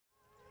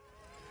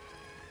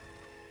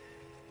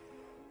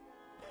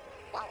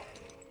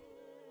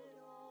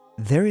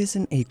There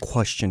isn't a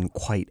question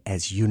quite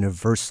as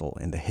universal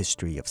in the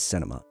history of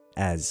cinema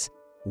as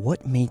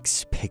what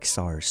makes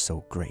Pixar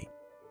so great.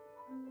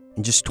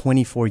 In just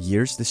 24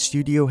 years, the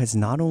studio has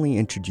not only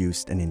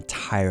introduced an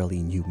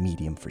entirely new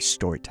medium for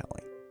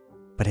storytelling,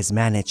 but has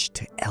managed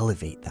to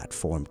elevate that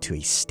form to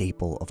a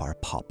staple of our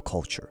pop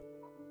culture,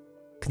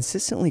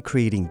 consistently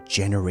creating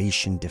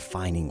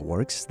generation-defining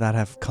works that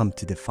have come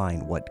to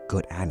define what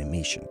good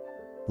animation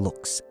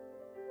looks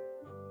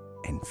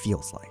and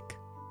feels like.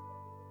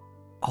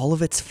 All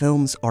of its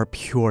films are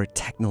pure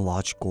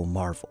technological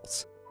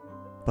marvels,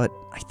 but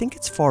I think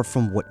it's far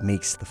from what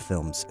makes the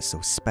films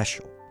so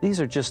special. These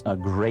are just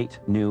great,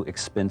 new,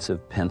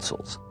 expensive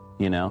pencils,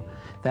 you know?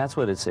 That's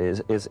what it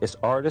is. It's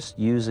artists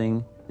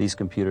using these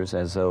computers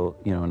as though,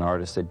 you know, an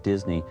artist at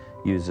Disney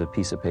uses a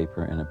piece of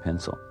paper and a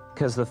pencil.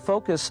 Because the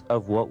focus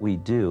of what we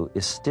do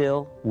is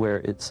still where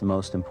it's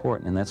most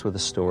important, and that's with the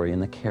story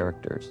and the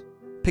characters.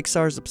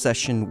 Pixar's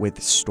obsession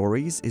with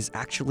stories is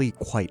actually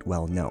quite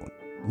well known.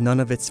 None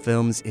of its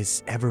films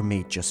is ever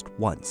made just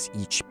once,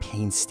 each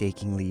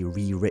painstakingly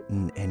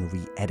rewritten and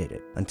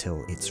re-edited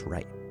until it's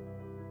right.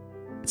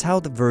 It's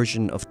how the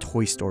version of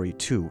Toy Story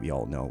 2 we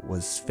all know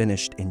was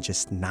finished in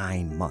just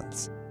 9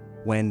 months,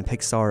 when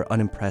Pixar,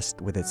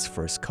 unimpressed with its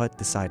first cut,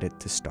 decided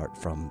to start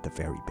from the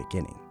very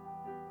beginning.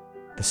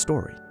 The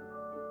story.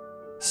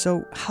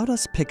 So how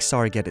does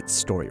Pixar get its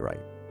story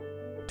right?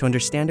 To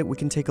understand it, we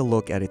can take a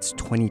look at its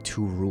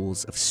 22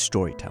 rules of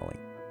storytelling.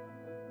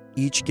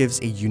 Each gives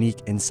a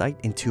unique insight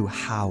into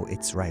how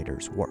its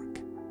writers work,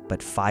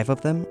 but 5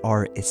 of them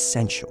are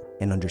essential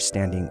in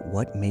understanding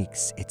what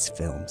makes its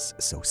films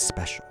so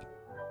special.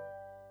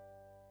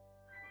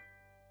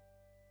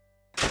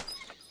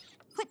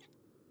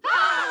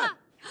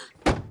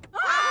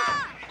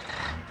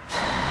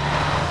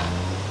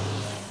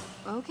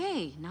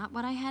 Okay, not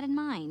what I had in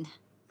mind.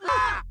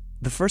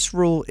 The first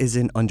rule is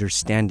in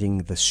understanding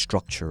the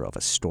structure of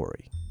a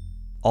story.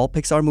 All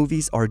Pixar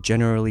movies are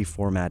generally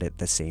formatted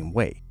the same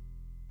way.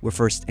 We're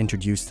first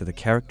introduced to the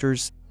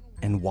characters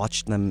and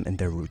watch them in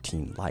their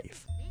routine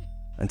life,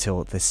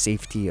 until the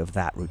safety of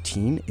that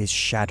routine is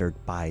shattered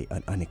by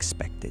an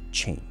unexpected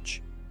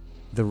change.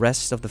 The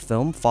rest of the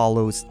film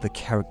follows the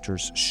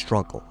characters'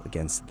 struggle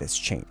against this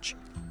change,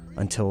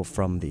 until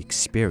from the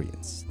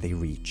experience they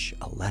reach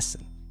a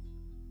lesson.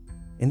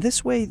 In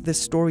this way, the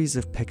stories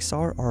of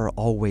Pixar are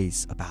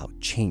always about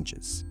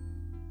changes.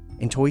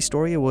 In Toy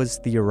Story, it was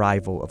the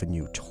arrival of a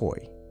new toy,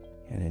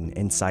 and in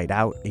Inside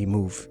Out, a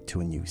move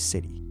to a new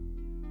city,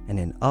 and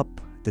in Up,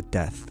 the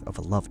death of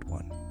a loved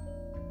one.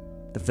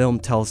 The film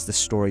tells the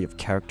story of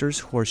characters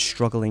who are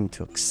struggling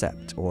to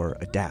accept or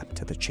adapt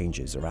to the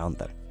changes around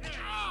them.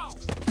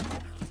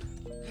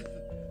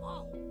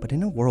 But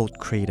in a world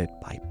created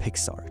by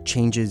Pixar,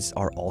 changes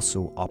are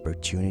also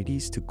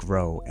opportunities to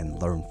grow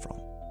and learn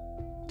from.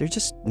 They're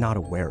just not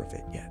aware of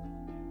it yet.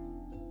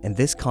 And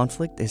this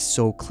conflict is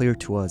so clear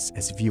to us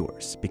as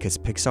viewers because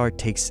Pixar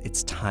takes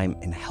its time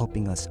in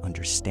helping us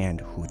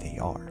understand who they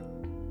are.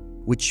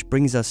 Which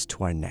brings us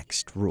to our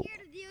next rule.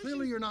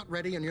 Clearly you're not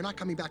ready and you're not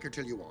coming back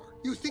until you are.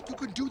 You think you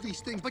can do these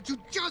things, but you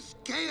just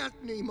can't,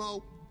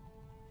 Nemo!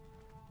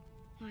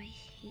 I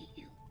hate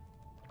you.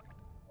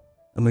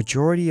 A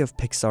majority of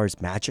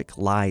Pixar's magic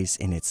lies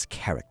in its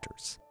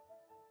characters.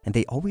 And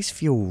they always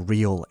feel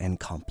real and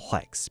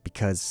complex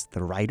because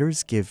the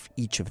writers give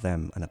each of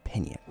them an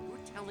opinion.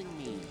 You're telling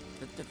me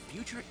that the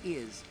future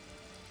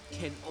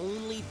can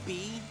only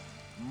be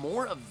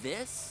more of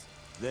this?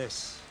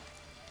 This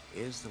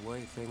is the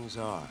way things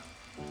are.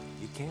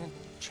 You can't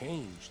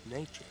change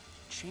nature.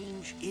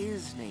 Change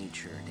is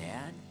nature,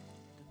 Dad.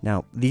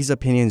 Now, these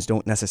opinions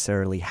don't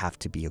necessarily have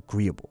to be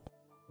agreeable,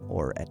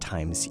 or at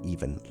times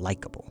even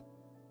likable,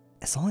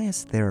 as long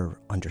as they're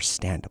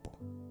understandable.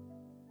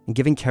 And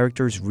giving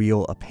characters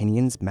real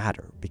opinions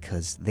matter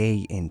because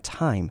they, in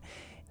time,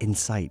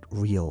 incite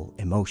real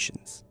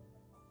emotions.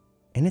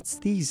 And it's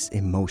these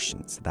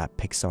emotions that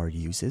Pixar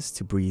uses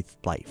to breathe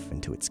life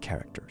into its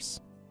characters.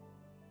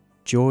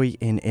 Joy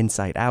in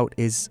Inside Out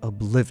is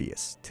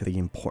oblivious to the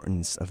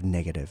importance of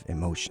negative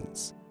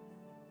emotions.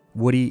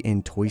 Woody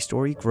in Toy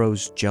Story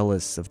grows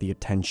jealous of the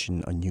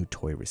attention a new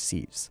toy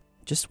receives,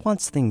 just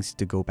wants things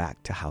to go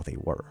back to how they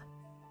were.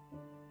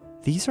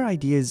 These are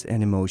ideas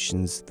and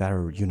emotions that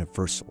are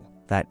universal,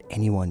 that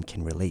anyone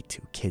can relate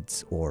to,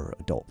 kids or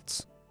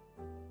adults.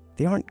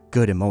 They aren't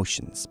good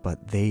emotions,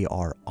 but they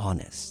are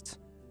honest,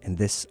 and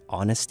this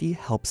honesty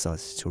helps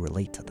us to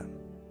relate to them.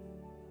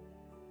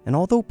 And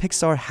although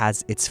Pixar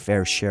has its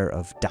fair share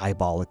of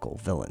diabolical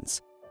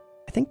villains,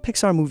 I think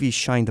Pixar movies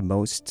shine the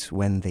most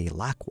when they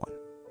lack one,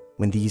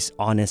 when these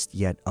honest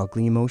yet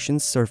ugly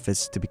emotions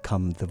surface to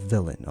become the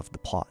villain of the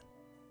plot.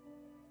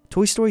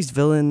 Toy Story's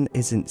villain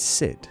isn't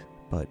Sid,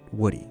 but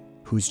Woody,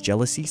 whose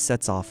jealousy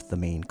sets off the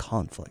main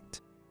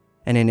conflict.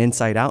 And in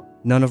Inside Out,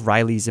 none of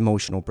Riley's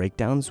emotional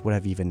breakdowns would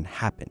have even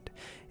happened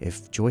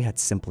if Joy had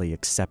simply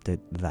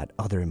accepted that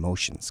other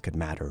emotions could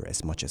matter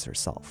as much as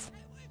herself.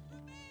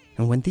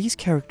 And when these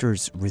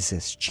characters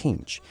resist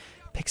change,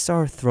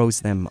 Pixar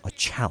throws them a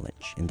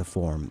challenge in the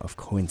form of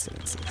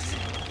coincidences.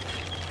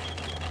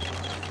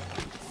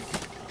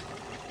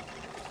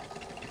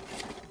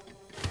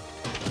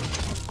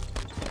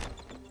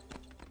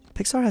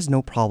 Pixar has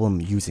no problem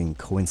using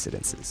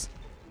coincidences.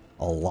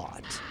 A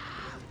lot.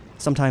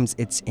 Sometimes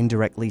it's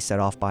indirectly set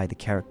off by the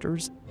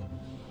characters,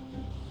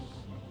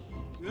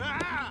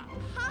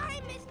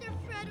 Hi, Mr.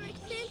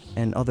 Frederickson.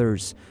 and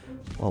others,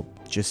 well,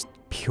 just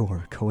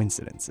pure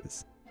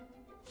coincidences.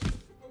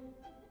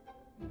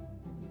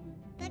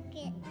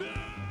 Okay.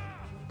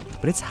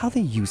 But it's how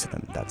they use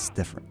them that's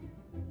different.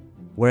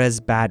 Whereas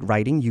bad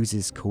writing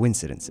uses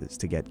coincidences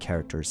to get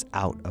characters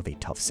out of a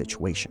tough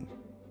situation,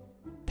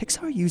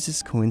 Pixar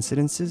uses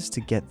coincidences to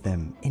get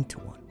them into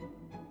one.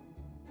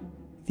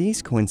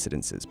 These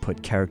coincidences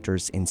put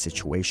characters in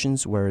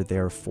situations where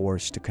they're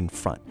forced to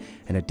confront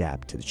and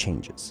adapt to the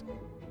changes.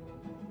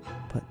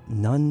 But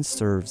none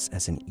serves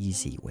as an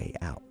easy way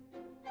out.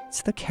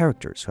 It's the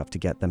characters who have to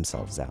get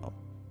themselves out.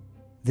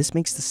 This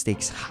makes the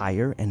stakes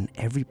higher and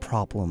every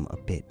problem a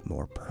bit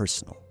more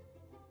personal.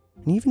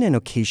 And even in an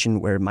occasion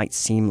where it might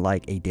seem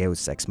like a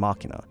deus ex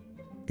machina,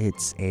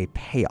 it's a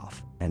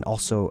payoff and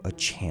also a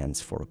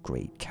chance for a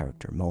great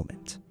character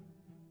moment.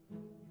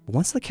 But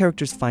once the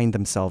characters find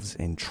themselves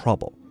in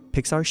trouble,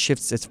 Pixar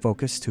shifts its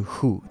focus to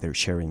who they're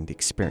sharing the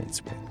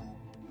experience with.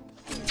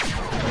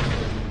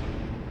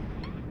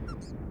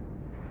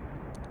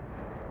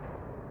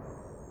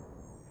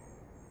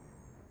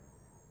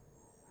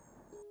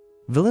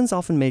 Villains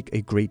often make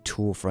a great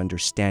tool for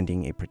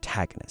understanding a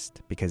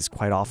protagonist because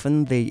quite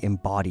often they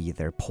embody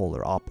their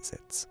polar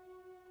opposites.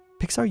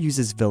 Pixar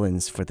uses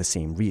villains for the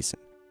same reason,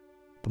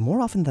 but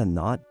more often than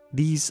not,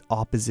 these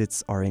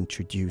opposites are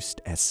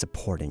introduced as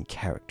supporting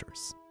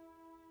characters.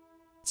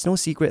 It's no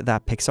secret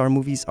that Pixar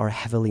movies are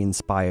heavily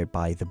inspired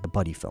by the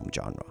buddy film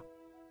genre,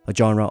 a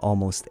genre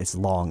almost as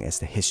long as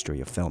the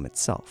history of film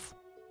itself.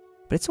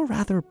 But it's a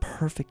rather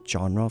perfect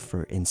genre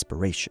for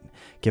inspiration,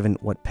 given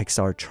what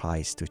Pixar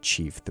tries to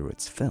achieve through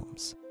its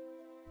films: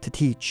 to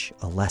teach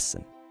a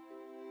lesson.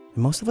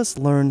 And most of us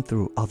learn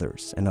through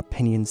others and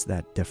opinions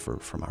that differ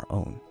from our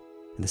own.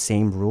 And the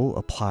same rule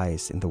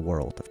applies in the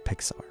world of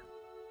Pixar.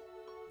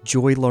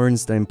 Joy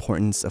learns the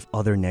importance of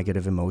other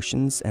negative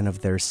emotions and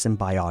of their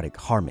symbiotic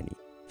harmony,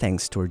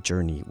 thanks to her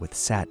journey with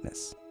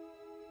sadness.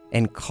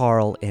 And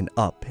Carl in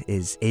Up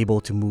is able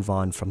to move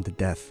on from the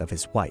death of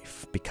his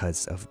wife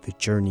because of the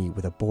journey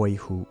with a boy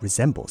who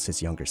resembles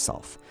his younger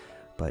self,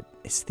 but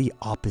is the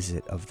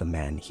opposite of the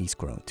man he's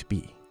grown to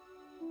be.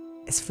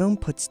 As film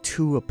puts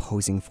two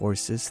opposing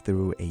forces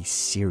through a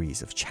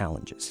series of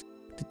challenges,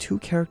 the two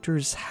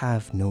characters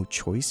have no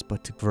choice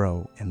but to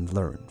grow and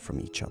learn from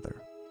each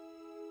other.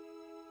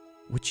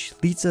 Which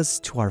leads us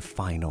to our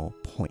final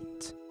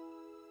point: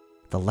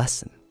 the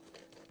lesson.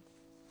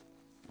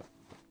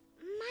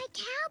 My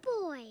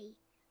cowboy.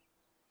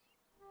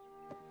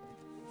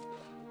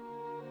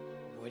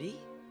 Woody?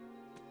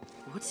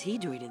 What's he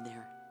doing in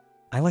there?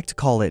 I like to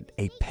call it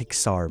a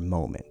Pixar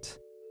moment.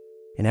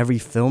 In every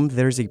film,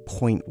 there's a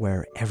point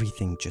where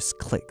everything just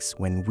clicks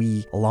when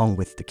we, along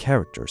with the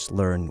characters,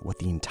 learn what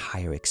the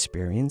entire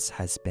experience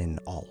has been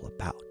all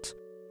about.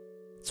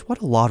 It's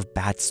what a lot of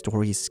bad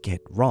stories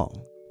get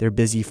wrong. They're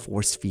busy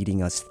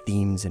force-feeding us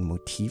themes and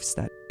motifs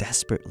that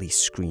desperately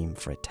scream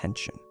for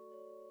attention.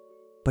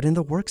 But in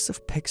the works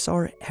of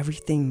Pixar,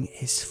 everything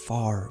is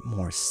far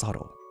more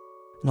subtle.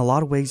 In a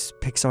lot of ways,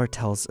 Pixar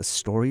tells a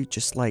story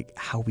just like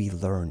how we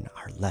learn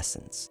our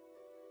lessons.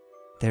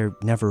 They're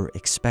never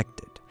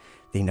expected.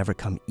 They never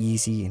come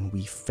easy, and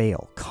we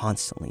fail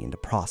constantly in the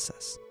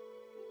process.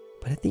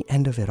 But at the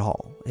end of it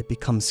all, it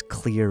becomes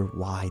clear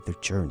why the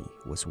journey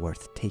was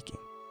worth taking.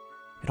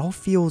 It all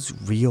feels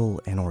real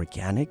and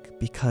organic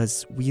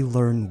because we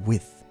learn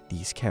with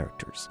these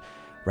characters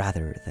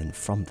rather than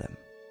from them.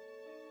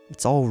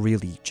 It's all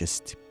really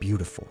just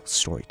beautiful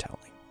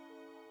storytelling.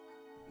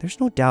 There's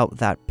no doubt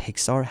that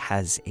Pixar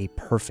has a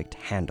perfect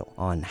handle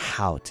on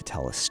how to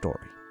tell a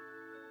story.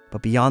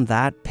 But beyond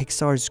that,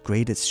 Pixar's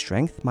greatest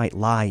strength might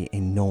lie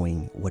in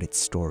knowing what its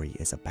story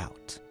is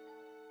about.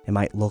 It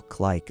might look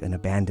like an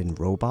abandoned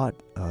robot,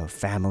 a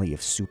family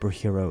of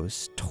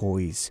superheroes,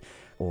 toys,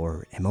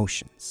 or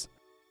emotions.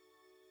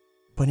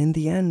 But in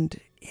the end,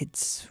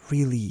 it's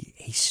really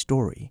a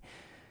story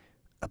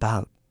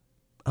about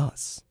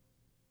us.